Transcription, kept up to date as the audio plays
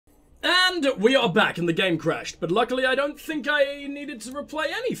And we are back and the game crashed, but luckily I don't think I needed to replay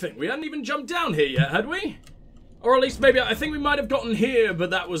anything. We hadn't even jumped down here yet, had we? Or at least maybe, I think we might have gotten here, but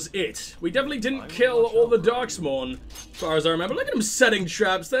that was it. We definitely didn't kill all the Darkspawn, as far as I remember. Look at them setting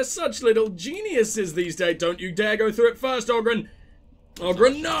traps. They're such little geniuses these days. Don't you dare go through it first, Oghren.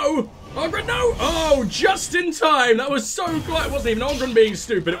 Oghren, no! Oghren, no! Oh, just in time. That was so close. It wasn't even Oghren being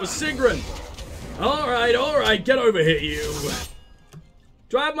stupid. It was Sigrun. All right. Get over here, you.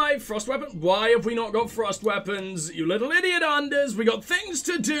 Do I have my frost weapon? Why have we not got frost weapons? You little idiot, Anders. We got things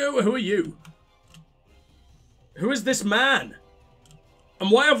to do. Who are you? Who is this man?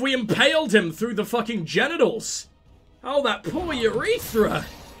 And why have we impaled him through the fucking genitals? Oh, that poor urethra.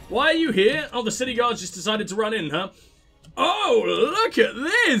 Why are you here? Oh, the city guards just decided to run in, huh? Oh, look at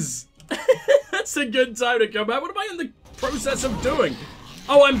this. That's a good time to come back. What am I in the process of doing?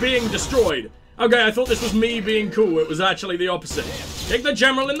 Oh, I'm being destroyed. Okay, I thought this was me being cool. It was actually the opposite. Take the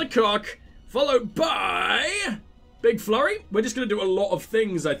general in the cock, followed by... Big flurry? We're just going to do a lot of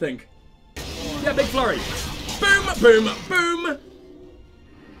things, I think. Yeah, big flurry. Boom, boom, boom.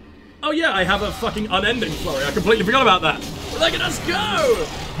 Oh yeah, I have a fucking unending flurry. I completely forgot about that. Look at us go!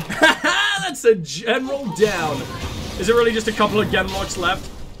 That's a general down. Is it really just a couple of Genlocks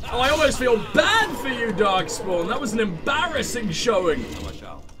left? Oh, I almost feel bad for you, Darkspawn. That was an embarrassing showing.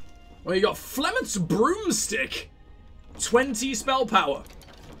 Well, you got Flemet's Broomstick. 20 spell power.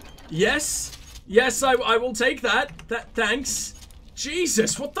 Yes. Yes, I will take that. Thanks.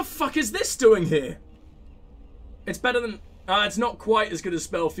 Jesus, what the fuck is this doing here? It's better than... it's not quite as good as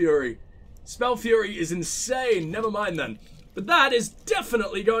Spell Fury. Spell Fury is insane. Never mind then. But that is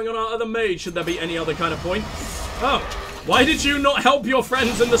definitely going on our other mage, should there be any other kind of point. Oh, why did you not help your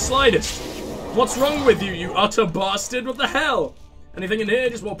friends in the slightest? What's wrong with you, you utter bastard? What the hell? Anything in here?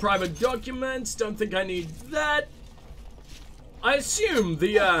 Just more private documents. Don't think I need that. I assume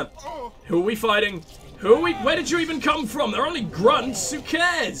the, who are we fighting? Who are we? Where did you even come from? They're only grunts. Who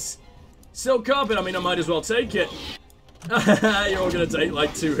cares? Silk carpet, I mean, I might as well take it. You're all gonna take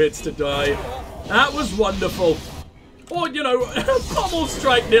like 2 hits to die. That was wonderful. Or, you know, pommel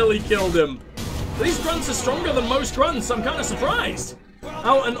strike nearly killed him. These grunts are stronger than most grunts. I'm kind of surprised.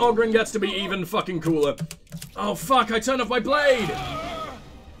 Oh, and Oghren gets to be even fucking cooler. Oh, fuck, I turned off my blade.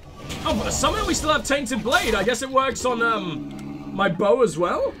 Oh, but somehow we still have Tainted Blade. I guess it works on, my bow as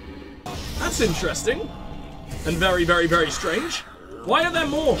well? That's interesting. And very, very, very strange. Why are there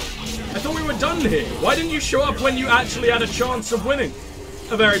more? I thought we were done here. Why didn't you show up when you actually had a chance of winning?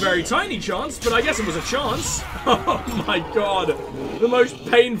 A very, very tiny chance, but I guess it was a chance. Oh my god. The most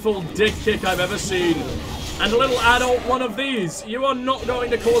painful dick kick I've ever seen. And a little adult one of these. You are not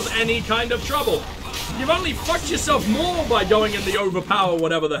going to cause any kind of trouble. You've only fucked yourself more by going in the overpower,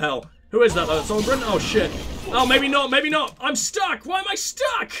 whatever the hell. Who is that? That's Oghren? Oh shit. Oh, maybe not, maybe not. I'm stuck. Why am I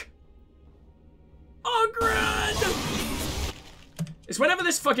stuck? Oghren! It's whenever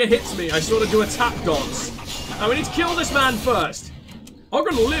this fucker hits me, I sort of do a tap dance. Now we need to kill this man first.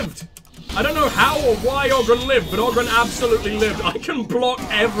 Oghren lived. I don't know how or why Oghren lived, but Oghren absolutely lived. I can block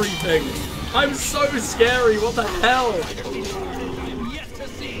everything. I'm so scary. What the hell?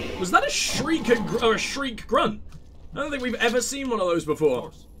 Was that a shriek or a shriek grunt? I don't think we've ever seen one of those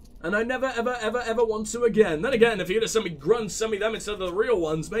before. And I never, ever want to again. Then again, if you're gonna send me grunts, send me them instead of the real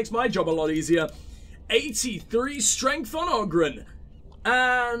ones. Makes my job a lot easier. 83 strength on Oghren.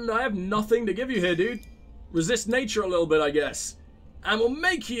 And I have nothing to give you here, dude. Resist nature a little bit, I guess. And we'll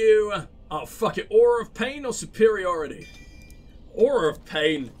make you... oh, fuck it. Aura of Pain or Superiority? Aura of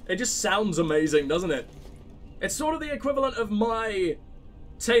Pain. It just sounds amazing, doesn't it? It's sort of the equivalent of my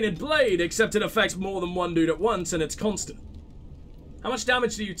Tainted Blade, except it affects more than one dude at once, and it's constant. How much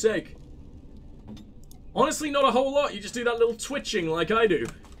damage do you take? Honestly, not a whole lot. You just do that little twitching like I do.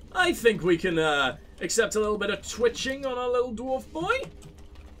 I think we can, accept a little bit of twitching on our little dwarf boy.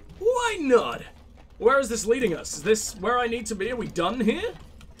 Why not? Where is this leading us? Is this where I need to be? Are we done here?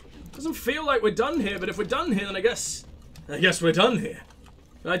 Doesn't feel like we're done here, but if we're done here, then I guess we're done here.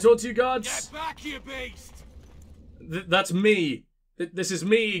 Can I talk to you, guards? Get back, you beast! That's me. This is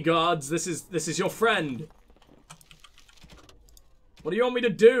me, guards. This is your friend. What do you want me to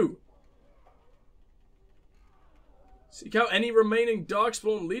do? Seek out any remaining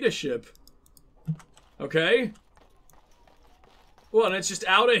Darkspawn leadership. Okay. What, and it's just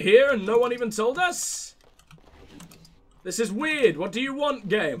out of here and no one even told us? This is weird. What do you want,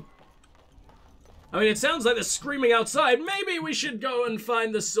 game? I mean, it sounds like they're screaming outside. Maybe we should go and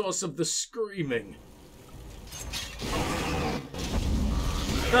find the source of the screaming.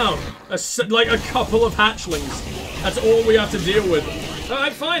 Oh, like a couple of hatchlings. That's all we have to deal with.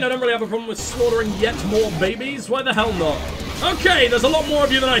 Alright, fine. I don't really have a problem with slaughtering yet more babies. Why the hell not? Okay, there's a lot more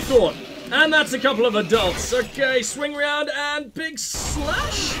of you than I thought. And that's a couple of adults. Okay, swing round and big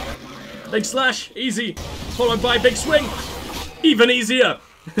slash. Big slash, easy. Followed by big swing. Even easier.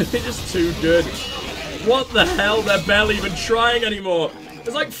 They're just too good. What the hell? They're barely even trying anymore.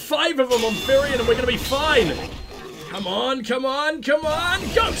 There's like 5 of them on Firion and we're gonna be fine. Come on, come on, come on.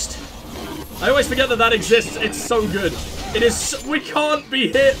 Ghost! I always forget that that exists. It's so good. It is so, we can't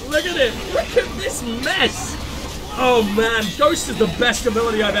be hit. Look at it. Look at this mess. Oh man, Ghost is the best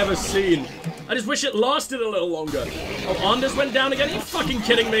ability I've ever seen. I just wish it lasted a little longer. Oh, Anders went down again? Are you fucking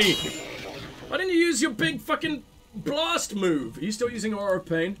kidding me? Why didn't you use your big fucking blast move? Are you still using Aura of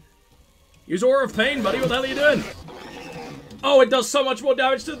Pain? Use Aura of Pain, buddy. What the hell are you doing? Oh, it does so much more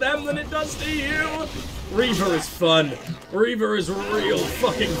damage to them than it does to you. Reaver is fun. Reaver is real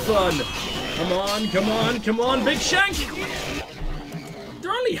fucking fun. Come on, come on, come on. Big shank.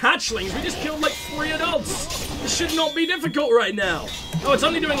 They're only hatchlings. We just killed like 3 adults. This should not be difficult right now. Oh, it's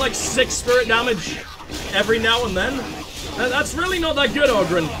only doing like 6 spirit damage every now and then. That's really not that good,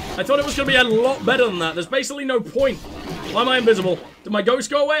 Ogren. I thought it was going to be a lot better than that. There's basically no point. Why am I invisible? Did my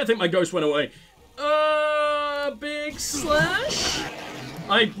ghost go away? I think my ghost went away. Big slash?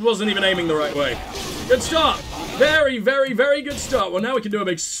 I wasn't even aiming the right way. Good start. Very, very, very good start. Well, now we can do a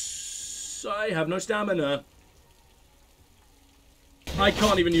big I have no stamina. I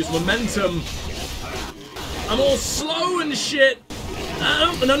can't even use momentum. I'm all slow and shit.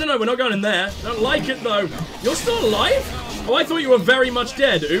 No, we're not going in there. Don't like it, though. You're still alive? Oh, I thought you were very much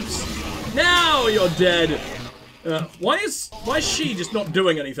dead. Oops. Now you're dead. Why is she just not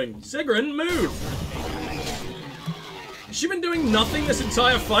doing anything? Sigrun, move. Has she been doing nothing this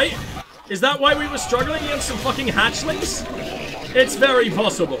entire fight? Is that why we were struggling against some fucking hatchlings? It's very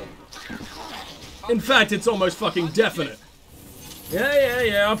possible. In fact, it's almost fucking definite.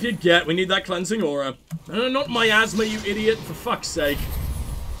 Yeah, up you get. We need that cleansing aura. Not miasma, you idiot, for fuck's sake.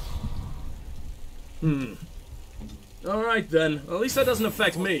 Alright then. Well, at least that doesn't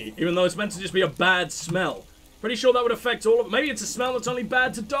affect me, even though it's meant to just be a bad smell. Pretty sure that would affect all of it. Maybe it's a smell that's only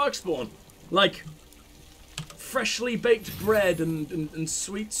bad to Darkspawn. Like freshly baked bread and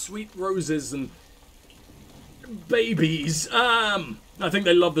sweet, sweet roses and babies. I think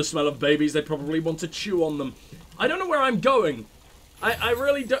they love the smell of babies. They probably want to chew on them. I don't know where I'm going. I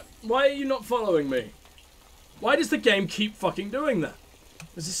really don't... Why are you not following me? Why does the game keep fucking doing that?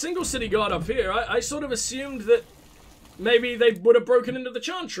 There's a single city guard up here. I sort of assumed that maybe they would have broken into the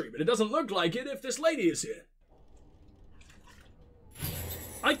chantry, but it doesn't look like it if this lady is here.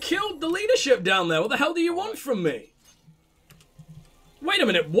 I killed the leadership down there. What the hell do you want from me? Wait a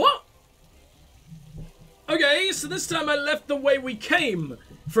minute, what? Okay, so this time I left the way we came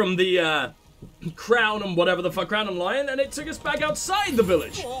from the, Crown and whatever the fuck, Crown and Lion, and it took us back outside the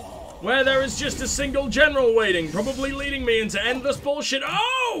village, where there is just a single general waiting, probably leading me into endless bullshit.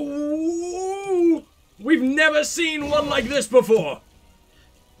 Oh! We've never seen one like this before.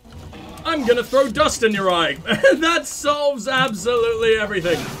 I'm gonna throw dust in your eye. That solves absolutely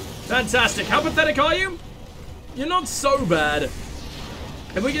everything. Fantastic. How pathetic are you? You're not so bad.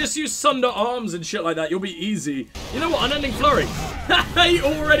 If we can just use Sunder Arms and shit like that, you'll be easy. You know what? Unending Flurry. He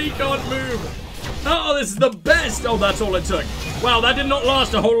already can't move. Oh, this is the best. Oh, that's all it took. Wow, that did not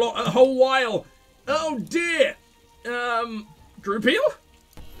last a whole while. Oh, dear. Group heal?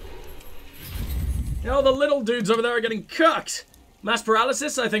 Oh, the little dudes over there are getting cucked. Mass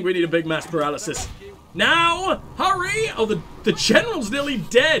paralysis? I think we need a big mass paralysis. Now! Hurry! Oh, the general's nearly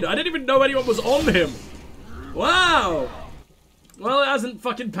dead. I didn't even know anyone was on him. Wow. Well, it hasn't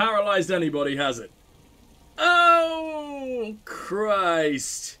fucking paralyzed anybody, has it? Oh,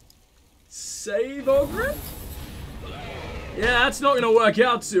 Christ. Save Ogren? Yeah, that's not gonna work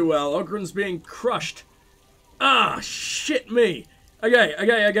out too well. Ogren's being crushed. Ah, shit me.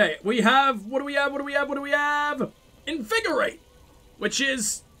 Okay. We have, what do we have? Invigorate, which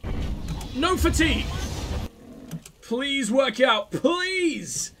is no fatigue. Please work out,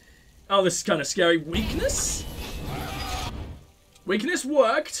 please. Oh, this is kind of scary. Weakness? Weakness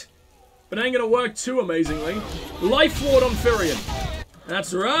worked, but it ain't gonna work too amazingly. Life Ward on Firion.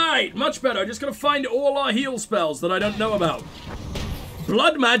 That's right, much better. Just gotta find all our heal spells that I don't know about.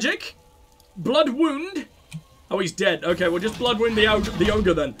 Blood magic, blood wound. Oh, he's dead. Okay, we'll just blood wound the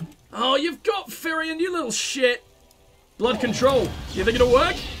ogre then. Oh, you've got Firion, you little shit. Blood control. You think it'll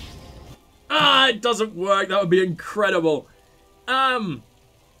work? Ah, it doesn't work. That would be incredible.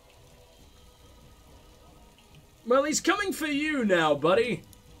 Well, he's coming for you now, buddy.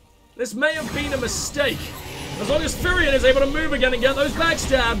 This may have been a mistake. As long as Firion is able to move again and get those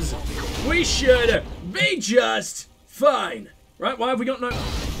backstabs, we should be just fine. Right, why have we got no...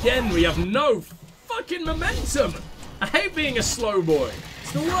 Again, we have no fucking momentum. I hate being a slow boy.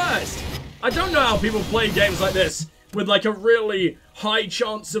 It's the worst. I don't know how people play games like this with like a really high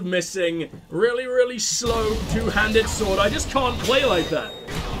chance of missing, really slow two-handed sword. I just can't play like that.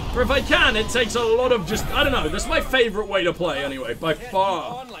 Or if I can, it takes a lot of just, I don't know, that's my favorite way to play anyway, by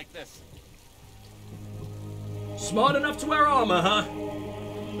far. Smart enough to wear armor, huh?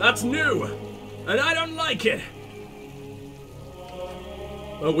 That's new, and I don't like it.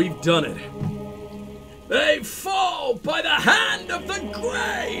 But we've done it. They fall by the hand of the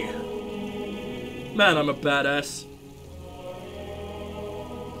Grey! Man, I'm a badass.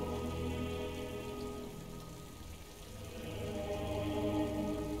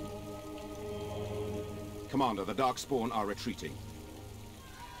 Commander, the Darkspawn are retreating.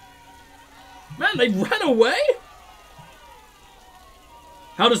 Man, they ran away?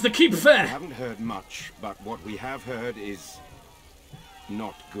 How does the keep fare? We haven't heard much, but what we have heard is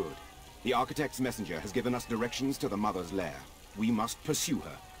not good. The Architect's messenger has given us directions to the Mother's lair. We must pursue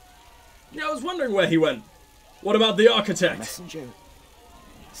her. Yeah, I was wondering where he went. What about the Architect? The messenger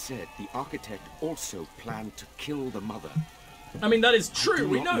said the Architect also planned to kill the Mother. I mean, that is true,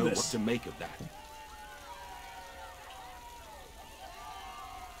 we know this. I do not know this. what to make of that.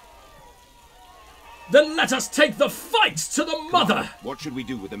 Then let us take the fight to the Mother! What should we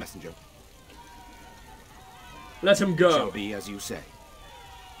do with the messenger? Let him go. Shall be as you say.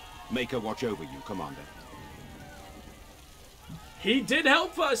 Make her watch over you, Commander. He did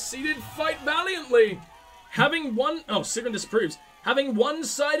help us. He did fight valiantly. Having one... Oh, Sigrun disapproves. Having one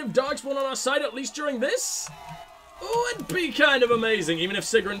side of Darkspawn on our side, at least during this? Would be kind of amazing, even if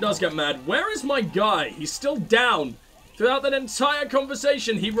Sigrun does get mad. Where is my guy? He's still down. Throughout that entire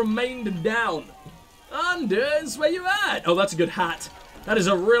conversation, he remained down. Anders, where you at? Oh, that's a good hat. That is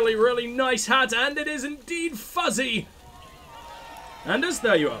a really nice hat, and it is indeed fuzzy. Anders,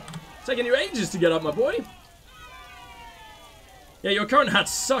 there you are. Taking you ages to get up, my boy. Yeah, your current hat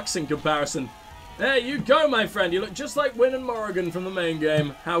sucks in comparison. There you go, my friend. You look just like Wynn and Morrigan from the main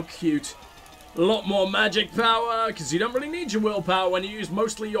game. How cute. A lot more magic power, because you don't really need your willpower when you use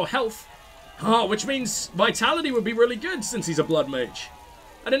mostly your health. Oh, which means vitality would be really good since he's a blood mage.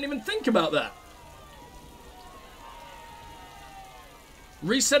 I didn't even think about that.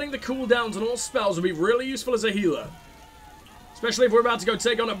 Resetting the cooldowns on all spells would be really useful as a healer. Especially if we're about to go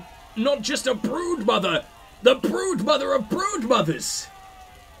take on a, not just a broodmother, the broodmother of broodmothers.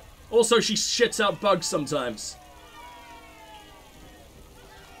 Also, she shits out bugs sometimes.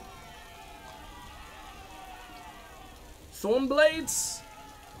 Thornblades?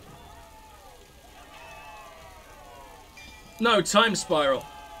 No, time spiral.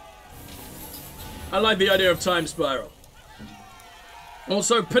 I like the idea of time spiral.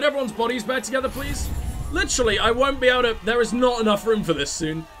 Also, put everyone's bodies back together, please. Literally, I won't be able to... There is not enough room for this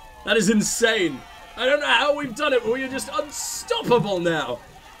soon. That is insane. I don't know how we've done it, but we are just unstoppable now.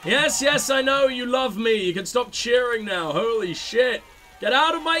 Yes, I know you love me. You can stop cheering now. Holy shit. Get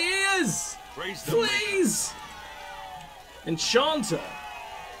out of my ears. Please. Enchanter.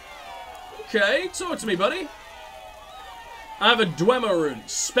 Okay, talk to me, buddy. I have a Dwemer rune.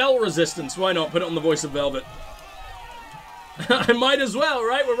 Spell resistance. Why not? Put it on the voice of Velvet. I might as well,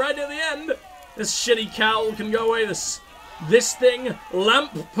 right? We're right near the end. This shitty cowl can go away. This thing.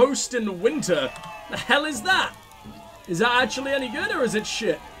 Lamp post in winter. The hell is that? Is that actually any good or is it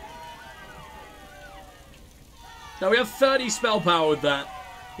shit? Now we have 30 spell power with that.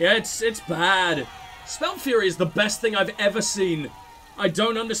 Yeah, it's bad. Spell Fury is the best thing I've ever seen. I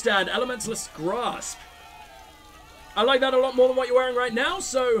don't understand. Elementalist Grasp. I like that a lot more than what you're wearing right now,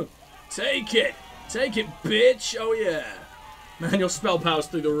 so take it. Take it, bitch. Oh, yeah. Man, your spell power's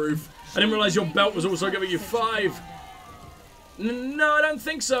through the roof. I didn't realize your belt was also giving you 5. No, I don't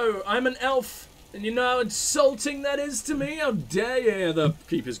think so. I'm an elf. And you know how insulting that is to me? How dare you? Yeah, the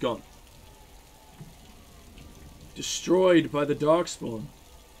keep is gone. Destroyed by the Darkspawn.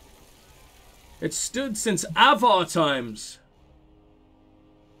 It stood since Avar times.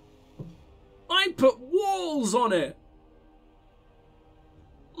 I put walls on it.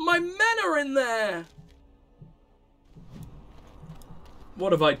 My men are in there.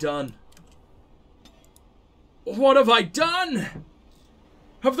 What have I done? What have I done?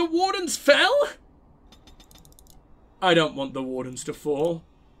 Have the Wardens fell? I don't want the Wardens to fall.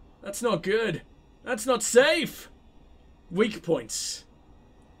 That's not good. That's not safe. Weak points.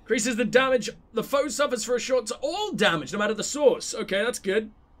 Increases the damage the foe suffers for a short time. All damage, no matter the source. Okay, that's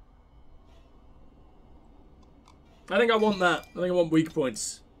good. I think I want that. I think I want weak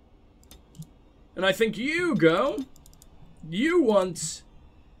points. And I think you go. You want...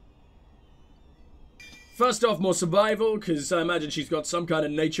 First off, more survival, because I imagine she's got some kind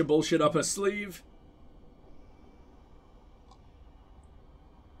of nature bullshit up her sleeve.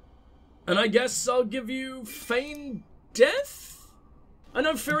 And I guess I'll give you Feign Death? I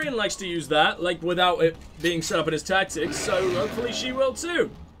know Firion likes to use that, like, without it being set up in his tactics, so hopefully she will too.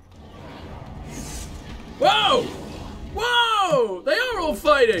 Whoa! Whoa! They are all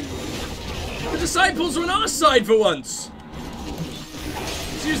fighting! The disciples are on our side for once!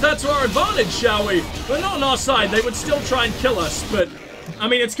 Let's use that to our advantage, shall we? They're not on our side, they would still try and kill us, but... I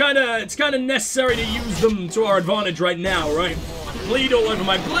mean, it's kinda necessary to use them to our advantage right now, right? Bleed all over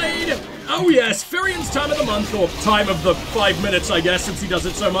my blade! Oh yes, Firion's time of the month, or time of the 5 minutes, I guess, since he does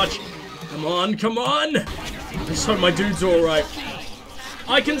it so much. Come on, come on! I just hope my dude's alright.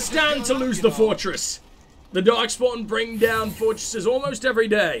 I can stand to lose the fortress. The Darkspawn bring down fortresses almost every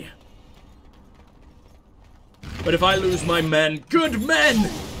day. But if I lose my men, good men!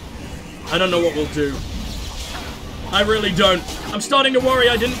 I don't know what we'll do. I really don't. I'm starting to worry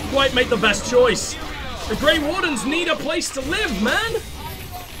I didn't quite make the best choice. The Grey Wardens need a place to live, man!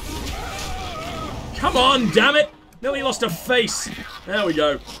 Come on, damn it! Nearly lost a face. There we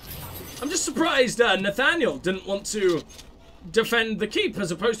go. I'm just surprised Nathaniel didn't want to defend the keep as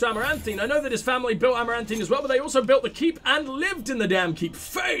opposed to Amaranthine. I know that his family built Amaranthine as well, but they also built the keep and lived in the damn keep.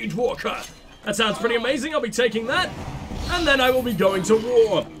 Fade Walker! That sounds pretty amazing. I'll be taking that. And then I will be going to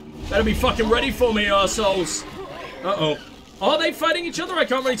war. Better be fucking ready for me, arseholes. Uh-oh. Are they fighting each other? I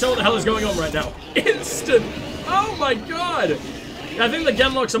can't really tell what the hell is going on right now. Instant! Oh my god! I think the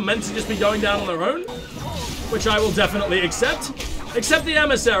Genlocks are meant to just be going down on their own, which I will definitely accept. Except the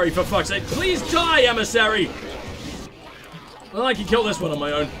Emissary, for fuck's sake. Please die, Emissary! Well, I can kill this one on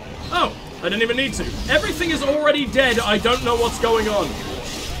my own. Oh, I didn't even need to. Everything is already dead. I don't know what's going on.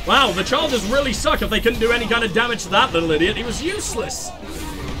 Wow, the Chargers really suck if they couldn't do any kind of damage to that little idiot. He was useless.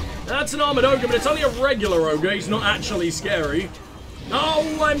 That's an armored ogre, but it's only a regular ogre. He's not actually scary.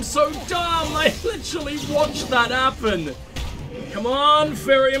 Oh, I'm so dumb. I literally watched that happen. Come on,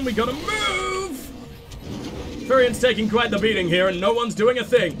 Firion, we gotta move! Firion's taking quite the beating here, and no one's doing a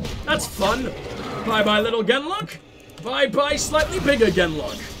thing. That's fun. Bye-bye, little Genlock. Bye-bye, slightly bigger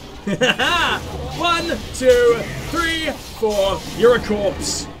Genlock. 1, 2, 3, 4. You're a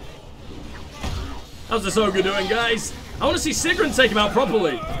corpse. How's this ogre doing, guys? I want to see Sigrun take him out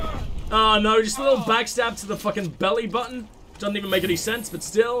properly. Oh, no, just a little backstab to the fucking belly button. Doesn't even make any sense, but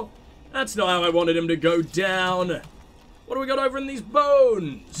still. That's not how I wanted him to go down. What do we got over in these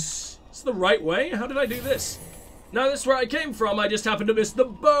bones? Is the right way? How did I do this? No, this is where I came from. I just happened to miss the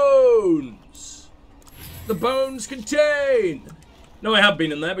bones. The bones contain. No, I have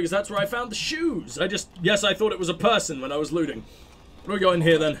been in there because that's where I found the shoes. Yes, I thought it was a person when I was looting. What do we got in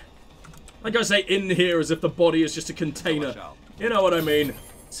here then? Like I say in here as if the body is just a container. You know what I mean.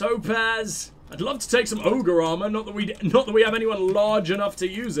 Topaz. I'd love to take some ogre armor. Not that we have anyone large enough to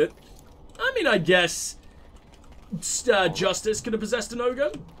use it. I mean, I guess Justice could have possessed an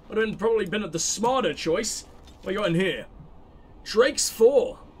ogre. Would have probably been the smarter choice. What you got in here? Drake's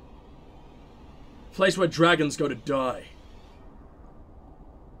Fall. Place where dragons go to die.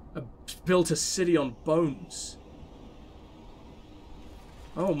 I built a city on bones.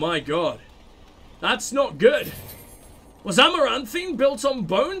 Oh my god. That's not good. Was Amaranthine built on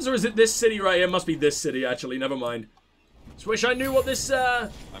bones, or is it this city right here? It must be this city, actually. Never mind. Just wish I knew what this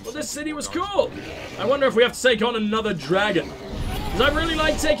city was called. I wonder if we have to take on another dragon. Because I really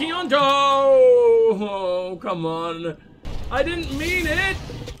like taking on... Oh, come on. I didn't mean it.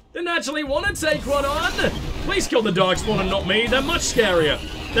 Didn't actually want to take one on. Please kill the Darkspawn and not me. They're much scarier.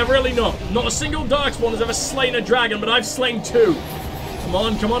 They're really not. Not a single Darkspawn has ever slain a dragon, but I've slain 2. Come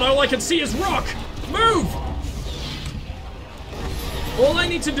on, come on. All I can see is rock. Move! All I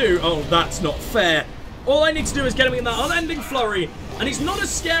need to do... Oh, that's not fair. All I need to do is get him in that unending flurry, and he's not as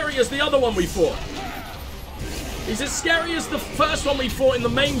scary as the other one we fought. He's as scary as the first one we fought in the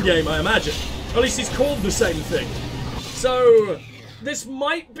main game, I imagine. Or at least he's called the same thing. So, this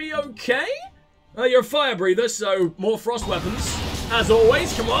might be okay? You're a fire breather, so more frost weapons. As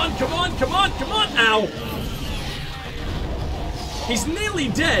always, come on, come on, come on, come on, ow! He's nearly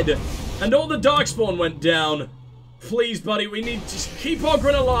dead, and all the Darkspawn went down. Please, buddy, we need to keep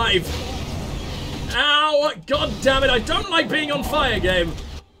Ogren alive. Ow! God damn it, I don't like being on fire, game.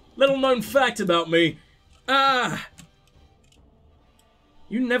 Little known fact about me.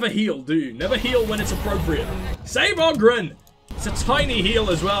 You never heal, do you? Never heal when it's appropriate. Save Ogren! It's a tiny heal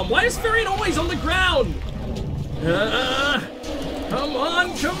as well. Why is Firion always on the ground? Come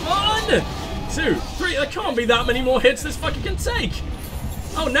on, come on! 2, 3, there can't be that many more hits this fucker can take.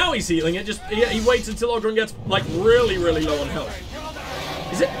 Oh, now he's healing it. Just he waits until Ogren gets, like, really, really low on health.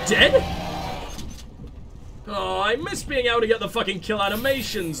 Is it dead? Oh, I miss being able to get the fucking kill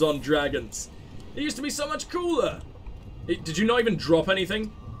animations on dragons. It used to be so much cooler. Did you not even drop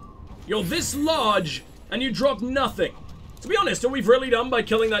anything? You're this large, and you drop nothing. To be honest, all we've really done by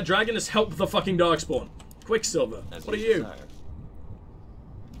killing that dragon is help the fucking Darkspawn. Quicksilver, what are you?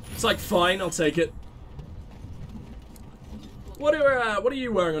 It's like, fine, I'll take it. What are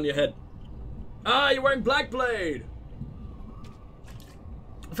you wearing on your head? Ah, you're wearing Blackblade.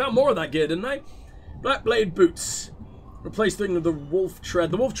 I found more of that gear, didn't I? Blackblade boots. Replace thing with the wolf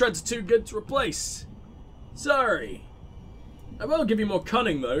tread. The wolf treads are too good to replace. Sorry. I will give you more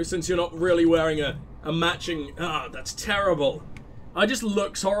cunning, though, since you're not really wearing a matching... Ah, that's terrible. It just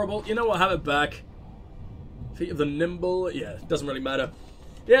looks horrible. You know what? Have it back. Feet of the nimble. Yeah, it doesn't really matter.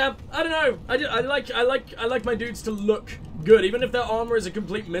 Yeah, I don't know. I like my dudes to look good. Even if their armor is a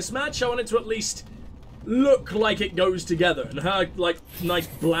complete mismatch, I want it to at least look like it goes together. And her, like, nice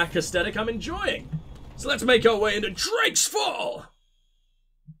black aesthetic I'm enjoying. So let's make our way into Drake's Fall!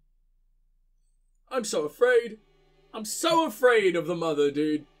 I'm so afraid. I'm so afraid of the mother,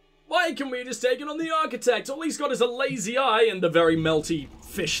 dude. Why can we just take it on the architect? All he's got is a lazy eye and a very melty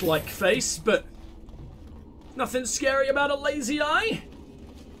fish-like face, but nothing scary about a lazy eye?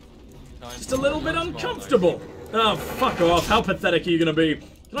 Just a little bit uncomfortable. Oh, fuck off. How pathetic are you gonna be?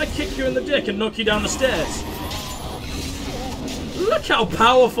 Can I kick you in the dick and knock you down the stairs? Look how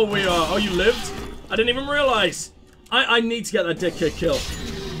powerful we are. Oh, you lived? I didn't even realize. I need to get that dick kick kill.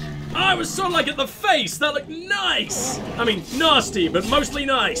 Oh, I was so like at the face. That looked nice. I mean, nasty, but mostly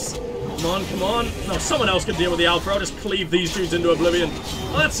nice. Come on, come on. No, someone else can deal with the alpha. I'll just cleave these dudes into oblivion.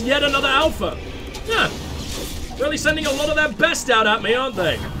 Oh, that's yet another alpha. Yeah. Really sending a lot of their best out at me, aren't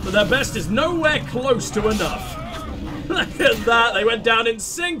they? But their best is nowhere close to enough. Look at that. They went down in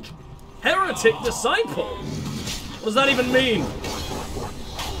sync. Heretic Disciple. What does that even mean?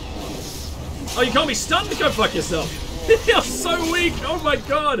 Oh, you can't be stunned? Go fuck yourself. You're so weak. Oh my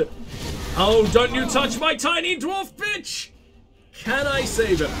god. Oh, don't you touch my tiny dwarf bitch. Can I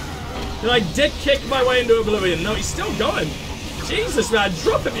save him? Did I dick kick my way into oblivion? No, he's still going. Jesus, man.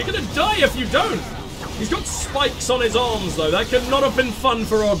 Drop him. You're going to die if you don't. He's got spikes on his arms, though. That could not have been fun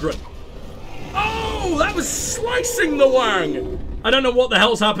for Ogren. Oh, that was slicing the wang. I don't know what the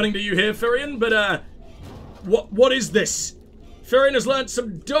hell's happening to you here, Firion, but, what is this? Firion has learned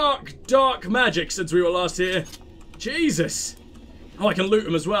some dark magic since we were last here. Jesus. Oh, I can loot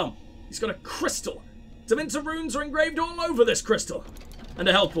him as well. He's got a crystal. Dementor runes are engraved all over this crystal. And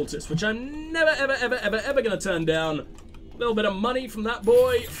a health poultice, which I'm never, ever gonna turn down. A little bit of money from that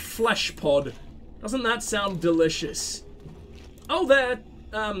boy. Flesh pod. Doesn't that sound delicious? Oh, they're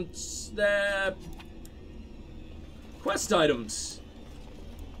quest items.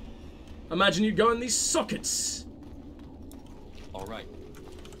 Imagine you go in these sockets. All right.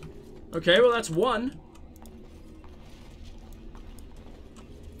 Okay, well, that's one.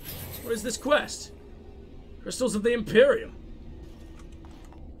 What is this quest? Crystals of the Imperium.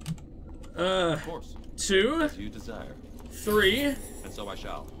 Of course. 2. As you desire. 3. And so I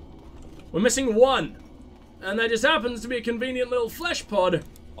shall. We're missing 1. And there just happens to be a convenient little flesh pod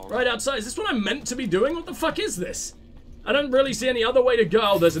right outside. Is this what I'm meant to be doing? What the fuck is this? I don't really see any other way to go.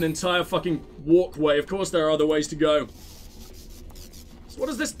 Oh, there's an entire fucking walkway. Of course there are other ways to go. So what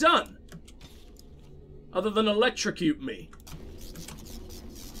has this done? Other than electrocute me.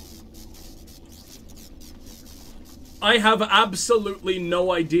 I have absolutely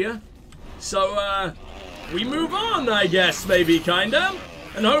no idea. So, we move on, I guess, maybe, kinda.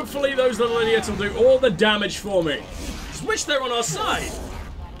 And hopefully those little idiots will do all the damage for me. Just wish they're on our side.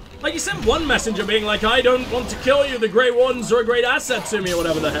 Like, you sent one messenger being like, I don't want to kill you, the Grey Wardens are a great asset to me, or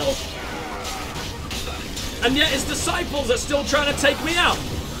whatever the hell. And yet his disciples are still trying to take me out.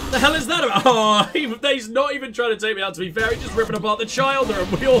 The hell is that about? Oh, he's not even trying to take me out, to be fair. He's just ripping apart the Childer,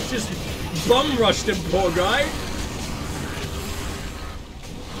 and we all just bum-rushed him, poor guy.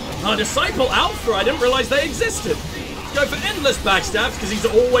 Our Disciple Alpha, I didn't realize they existed. Go for endless backstabs, because he's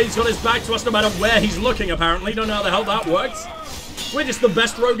always got his back to us no matter where he's looking, apparently. Don't know how the hell that works. We're just the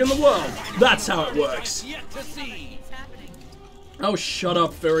best rogue in the world. That's how it works. Oh, shut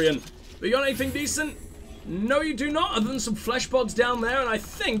up, Firion. But you got anything decent? No, you do not, other than some flesh pods down there, and I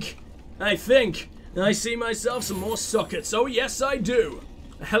think I see myself some more sockets. Oh, yes, I do.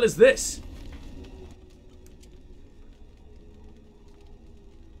 The hell is this?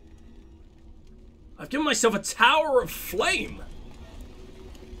 I've given myself a tower of flame.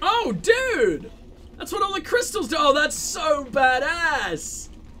 Oh, dude! That's what all the crystals do. Oh, that's so badass.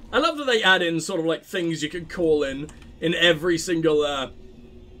 I love that they add in sort of like things you can call in every single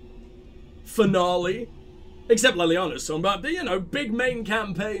finale. Except Liliana's song, but you know, big main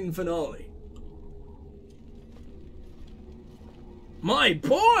campaign finale. My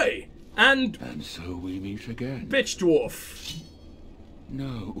boy! And so we meet again. Bitch Dwarf.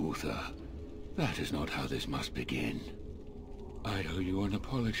 No, Uther. That is not how this must begin. I owe you an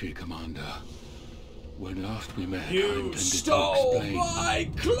apology, Commander. When last we met, I You intended stole to explain my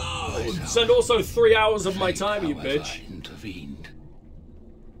clothes! myself. And also 3 hours of my Fate, time, you however, bitch. intervened.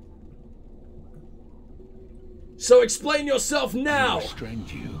 So explain yourself I now!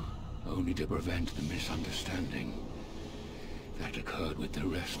 restrained you, only to prevent the misunderstanding that occurred with the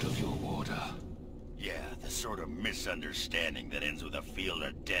rest of your order. Yeah, the sort of misunderstanding that ends with a field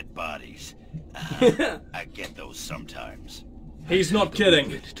of dead bodies. I get those sometimes. He's not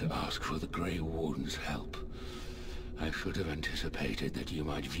kidding. To ask for the Grey Wardens' help. I should have anticipated that you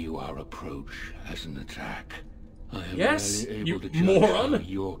might view our approach as an attack. I am Yes, barely you able to judge moron. how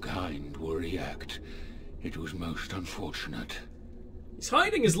your kind will react. It was most unfortunate. He's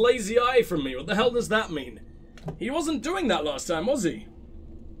hiding his lazy eye from me. What the hell does that mean? He wasn't doing that last time, was he?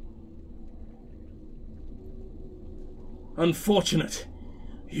 Unfortunate.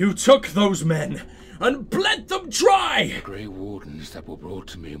 You took those men and bled them dry! The Grey Wardens that were brought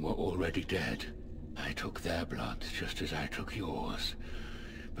to me were already dead. I took their blood just as I took yours,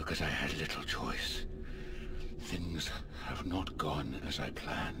 because I had little choice. Things have not gone as I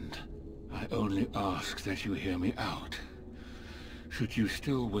planned. I only ask that you hear me out. Should you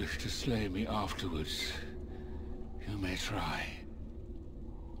still wish to slay me afterwards, you may try.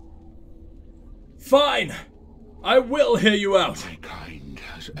 Fine! I will hear you out. My kind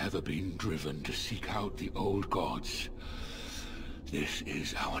has ever been driven to seek out the old gods. This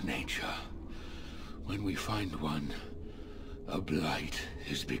is our nature. When we find one, a blight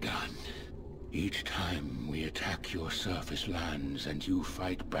is begun. Each time we attack your surface lands and you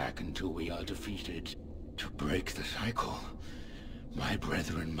fight back until we are defeated. To break the cycle, my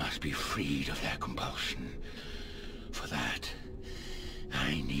brethren must be freed of their compulsion. For that,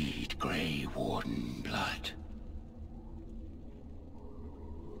 I need Grey Warden blood.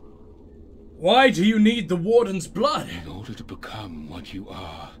 Why do you need the Warden's blood? In order to become what you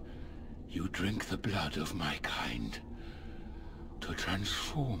are, you drink the blood of my kind. To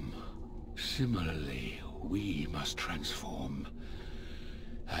transform. Similarly, we must transform.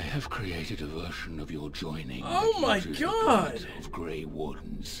 I have created a version of your joining. Oh that my uses the God! blood of Grey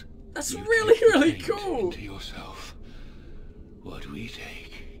Wardens. That's You really, take the really taint cool. into yourself. What we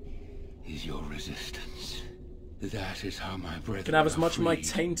take is your resistance. That is how my brethren Can have as are much of my freed.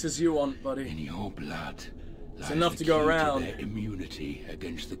 taint as you want, In buddy. your blood lies enough the to go key around. their immunity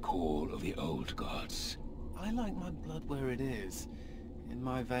against the call of the old gods. I like my blood where it is, in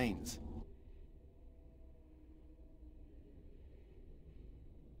my veins.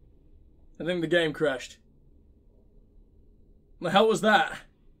 I think the game crashed. The hell was that?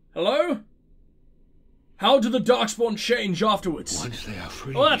 Hello? How do the Darkspawn change afterwards? Once they are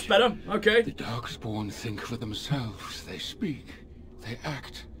free, Oh, that's better. Okay. the Darkspawn think for themselves. They speak. They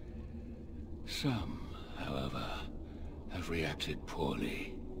act. Some, however, have reacted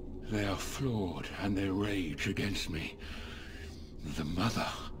poorly. They are flawed and they rage against me. The Mother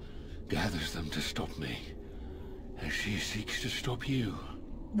gathers them to stop me, as she seeks to stop you.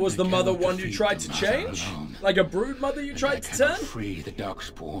 Was the I mother cannot one you defeat tried the to Mother change? alone. Like a brood mother you And tried I to cannot turn? free the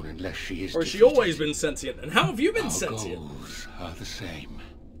Darkspawn unless she is Or has she defeated. always been sentient? And how have you been Our sentient? goals are the same.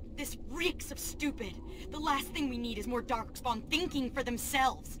 This reeks of stupid. The last thing we need is more Darkspawn thinking for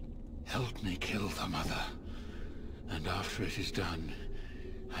themselves. Help me kill the Mother. And after it is done,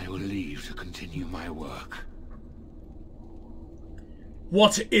 I will leave to continue my work.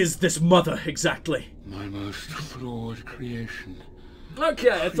 What is this mother, exactly? My most flawed creation. Okay,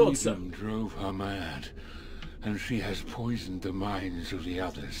 I thought so. Freedom drove her mad, and she has poisoned the minds of the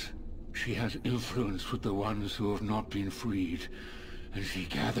others. She has influence with the ones who have not been freed, and she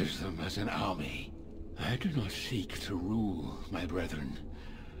gathers them as an army. I do not seek to rule, my brethren.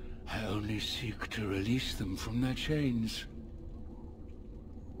 I only seek to release them from their chains.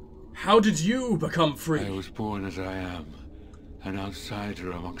 How did you become I free? was born as I am, an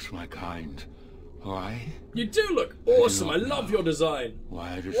outsider amongst my kind. Why? You do look awesome. I not love know. your design.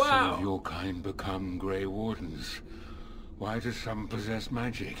 Why do Wow. some of your kind become Grey Wardens? Why do some possess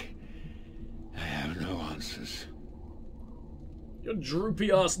magic? I have no answers. Your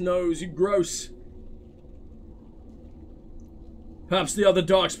droopy ass nose, you gross. Perhaps the other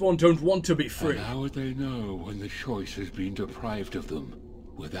Darkspawn don't want to be free. And how would they know when the choice has been deprived of them?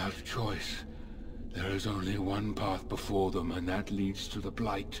 Without choice, there is only one path before them, and that leads to the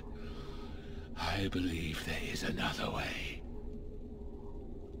Blight. I believe there is another way.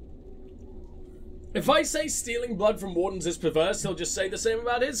 If I say stealing blood from Wardens is perverse, he'll just say the same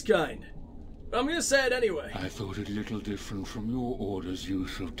about his kind. But I'm gonna say it anyway. I thought it little different from your order's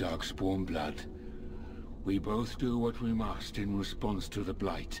use of Darkspawn blood. We both do what we must in response to the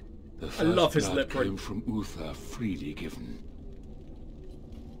Blight. The first I love his blood lip ring. came from Uther, freely given.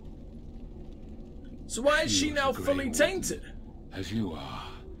 So why is she was now a Grey fully Warden, tainted? as you are,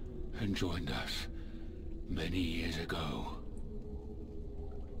 and joined us many years ago.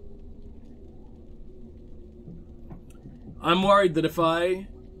 I'm worried that if I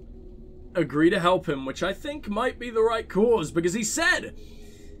agree to help him, which I think might be the right cause, because he said,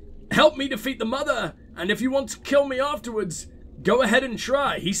 help me defeat the mother, and if you want to kill me afterwards, go ahead and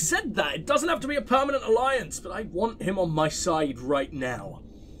try. He said that. It doesn't have to be a permanent alliance, but I want him on my side right now.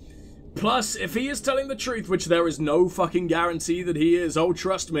 Plus, if he is telling the truth, which there is no fucking guarantee that he is, oh,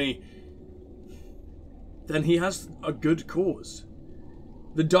 trust me, then he has a good cause.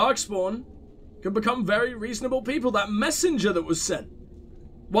 The Darkspawn could become very reasonable people. That messenger that was sent.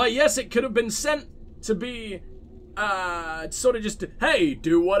 Why, yes, it could have been sent to be, sort of just, hey,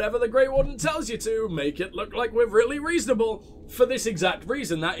 do whatever the Grey Warden tells you to, make it look like we're really reasonable for this exact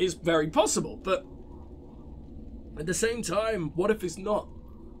reason. That is very possible, but at the same time, what if it's not?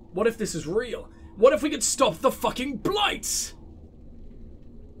 What if this is real? What if we could stop the fucking Blights?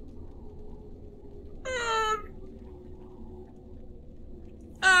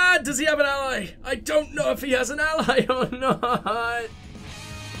 Does he have an ally? I don't know if he has an ally or not.